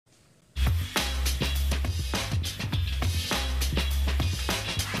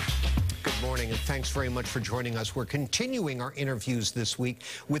morning, and thanks very much for joining us. We're continuing our interviews this week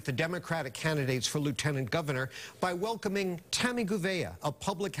with the Democratic candidates for Lieutenant Governor by welcoming Tami Gouveia, a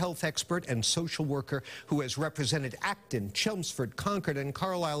public health expert and social worker who has represented Acton, Chelmsford, Concord, and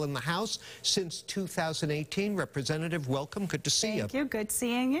Carlisle in the House since 2018. Representative, welcome. Good to see you. Thank you. Good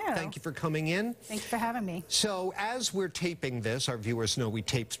seeing you. Thank you for coming in. Thank you for having me. So, as we're taping this, our viewers know we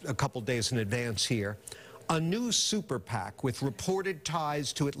taped a couple days in advance here. A new super PAC with reported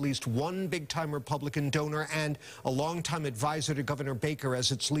ties to at least one big-time Republican donor and a longtime advisor to Governor Baker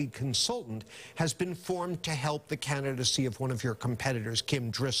as its lead consultant has been formed to help the candidacy of one of your competitors,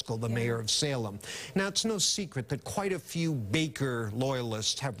 Kim Driscoll, the mayor of Salem. Now, it's no secret that quite a few Baker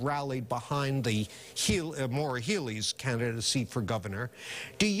loyalists have rallied behind the Maura Healey's candidacy for governor.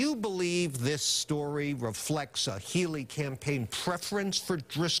 Do you believe this story reflects a Healey campaign preference for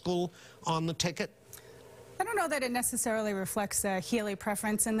Driscoll on the ticket? I don't know that it necessarily reflects a Healey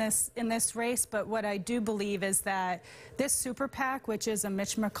preference in this race, but what I do believe is that this super PAC, which is a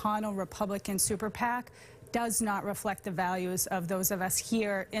Mitch McConnell Republican super PAC, does not reflect the values of those of us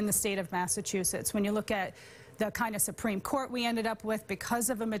here in the state of Massachusetts. When you look at the kind of Supreme Court we ended up with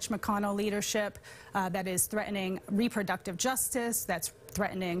because of a Mitch McConnell leadership that is threatening reproductive justice, that's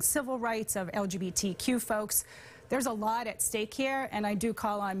threatening civil rights of LGBTQ folks. There's a lot at stake here, and I do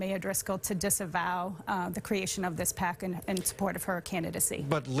call on Mayor Driscoll to disavow the creation of this PAC in support of her candidacy.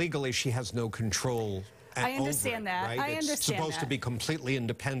 But legally, she has no control. I understand that. Right? I understand It's supposed to be completely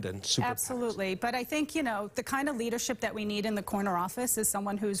independent. Absolutely. But I think, you know, the kind of leadership that we need in the corner office is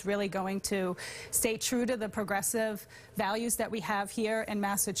someone who's really going to stay true to the progressive values that we have here in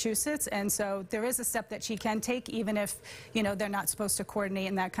Massachusetts. And so there is a step that she can take, even if, you know, they're not supposed to coordinate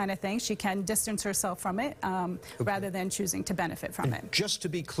and that kind of thing. She can distance herself from it rather than choosing to benefit from it. Just to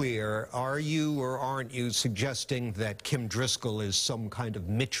be clear, are you or aren't you suggesting that Kim Driscoll is some kind of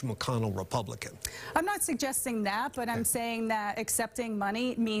Mitch McConnell Republican? I'm not suggesting that, but I'm saying that accepting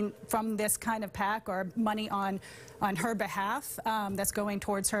money from this kind of PAC or money on her behalf that's going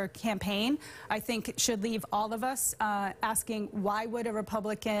towards her campaign, I think should leave all of us asking why would a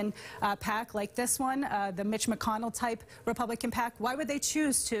Republican PAC like this one, the Mitch McConnell type Republican PAC, why would they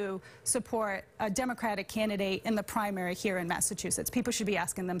choose to support a Democratic candidate in the primary here in Massachusetts? People should be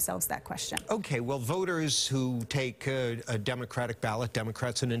asking themselves that question. Okay, well, voters who take a Democratic ballot,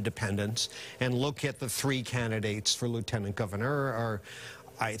 Democrats and independents, and look at the three candidates for lieutenant governor are,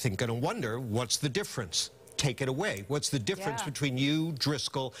 I think, going to wonder, what's the difference? Take it away. What's the difference between you,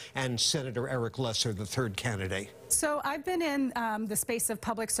 Driscoll, and Senator Eric Lesser, the third candidate? So I've been in the space of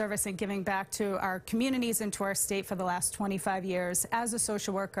public service and giving back to our communities and to our state for the last 25 years. As a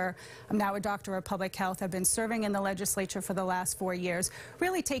social worker, I'm now a doctor of public health. I've been serving in the legislature for the last 4 years,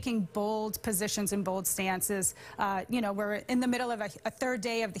 really taking bold positions and bold stances. You know, we're in the middle of a third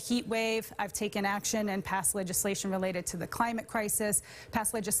day of the heat wave. I've taken action and passed legislation related to the climate crisis,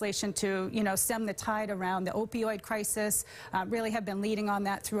 passed legislation to, you know, stem the tide around the opioid crisis. Really have been leading on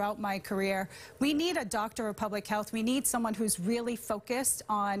that throughout my career. We need a doctor of public health. We need someone who's really focused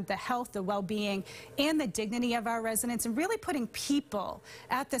on the health, the well-being, and the dignity of our residents, and really putting people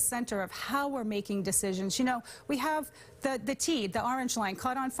at the center of how we're making decisions. You know, we have the orange line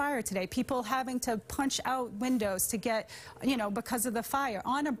caught on fire today, people having to punch out windows to get, you know, because of the fire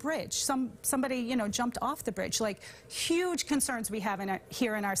on a bridge. Somebody, you know, jumped off the bridge. Like, huge concerns we have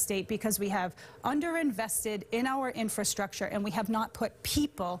here in our state because we have underinvested in our infrastructure and we have not put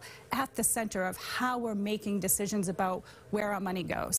people at the center of how we're making decisions about where our money goes.